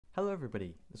Hello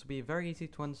everybody, this will be a very easy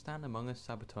to understand Among Us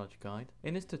Sabotage guide.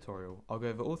 In this tutorial, I'll go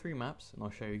over all three maps and I'll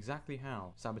show you exactly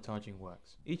how sabotaging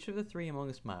works. Each of the three Among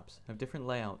Us maps have different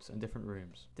layouts and different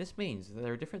rooms. This means that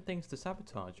there are different things to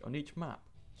sabotage on each map,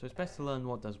 so it's best to learn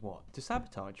what does what. To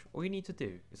sabotage, all you need to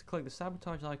do is click the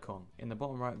sabotage icon in the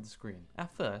bottom right of the screen.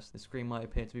 At first, the screen might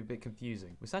appear to be a bit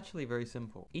confusing, but it's actually very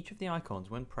simple. Each of the icons,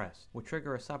 when pressed, will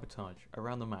trigger a sabotage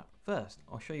around the map. First,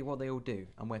 I'll show you what they all do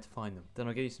and where to find them. Then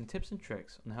I'll give you some tips and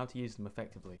tricks on how to use them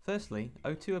effectively. Firstly,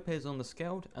 O2 appears on the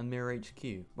scaled and mirror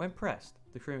HQ. When pressed,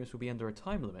 the crewmates will be under a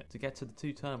time limit to get to the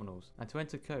two terminals and to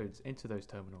enter codes into those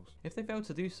terminals. If they fail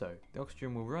to do so, the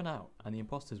oxygen will run out and the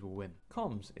imposters will win.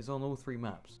 Comms is on all three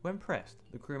maps. When pressed,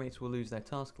 the crewmates will lose their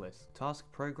task list,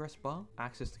 task progress bar,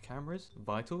 access to cameras,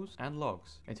 vitals, and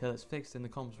logs until it's fixed in the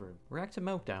comms room. Reactor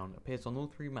meltdown appears on all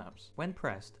three maps. When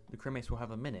pressed, the crewmates will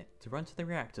have a minute to run to the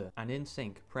reactor and in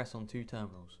sync press on two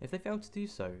terminals. If they fail to do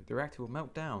so, the reactor will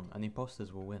melt down and the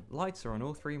imposters will win. Lights are on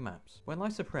all three maps. When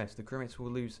lights are pressed, the crewmates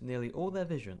will lose nearly all their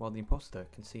vision while the imposter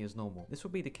can see as normal. This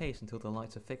will be the case until the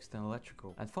lights are fixed and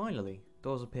electrical. And finally,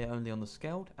 doors appear only on the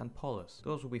scaled and polis.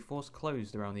 Doors will be forced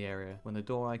closed around the area when the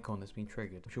door icon has been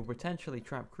triggered, which will potentially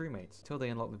trap crewmates until they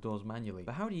unlock the doors manually.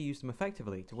 But how do you use them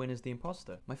effectively to win as the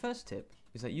imposter? My first tip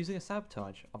is that using a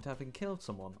sabotage after having killed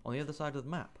someone on the other side of the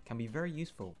map can be very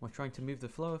useful when trying to move the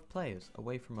flow of players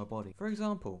away from a body. For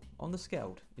example, on the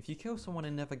scaled, if you kill someone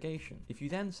in navigation, if you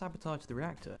then sabotage the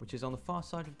reactor, which is on the far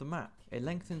side of the map, it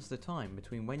lengthens the time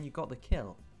between when you got the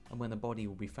kill and when the body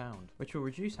will be found, which will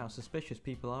reduce how suspicious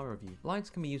people are of you. Lights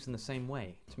can be used in the same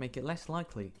way, to make it less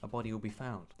likely a body will be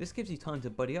found. This gives you time to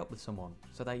buddy up with someone,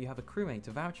 so that you have a crewmate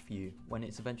to vouch for you when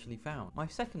it's eventually found. My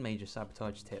second major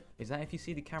sabotage tip is that if you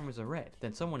see the cameras are red,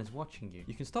 then someone is watching you.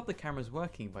 You can stop the cameras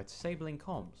working by disabling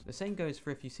comms. The same goes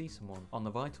for if you see someone on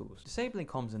the vitals. Disabling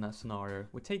comms in that scenario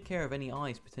would take care of any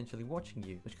eyes potentially watching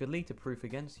you, which could lead to proof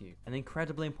against you. An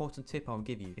incredibly important tip I'll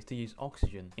give you is to use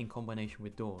oxygen in combination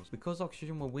with doors, because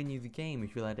oxygen will win you the game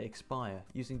if you let it expire.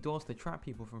 Using doors to trap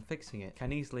people from fixing it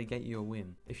can easily get you a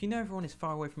win. If you know everyone is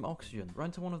far away from oxygen,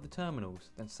 run to one of the terminals,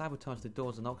 then sabotage the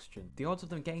doors and oxygen. The odds of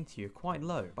them getting to you are quite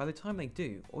low. By the time they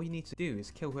do, all you need to do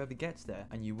is kill whoever gets there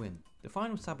and you win. The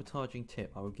final sabotaging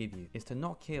tip I will give you is to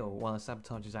not kill while a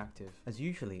sabotage is active, as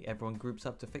usually everyone groups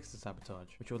up to fix the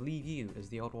sabotage, which will leave you as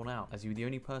the odd one out, as you're the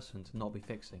only person to not be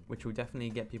fixing, which will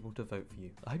definitely get people to vote for you.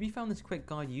 I hope you found this quick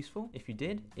guide useful. If you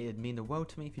did, it'd mean the world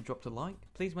to me if you dropped a like.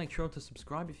 Please make sure to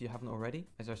subscribe if you haven't already,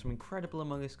 as there's some incredible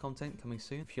Among Us content coming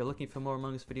soon. If you're looking for more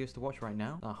Among Us videos to watch right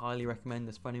now, I highly recommend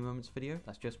this Funny Moments video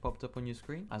that's just popped up on your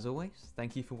screen. As always,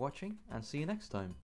 thank you for watching and see you next time.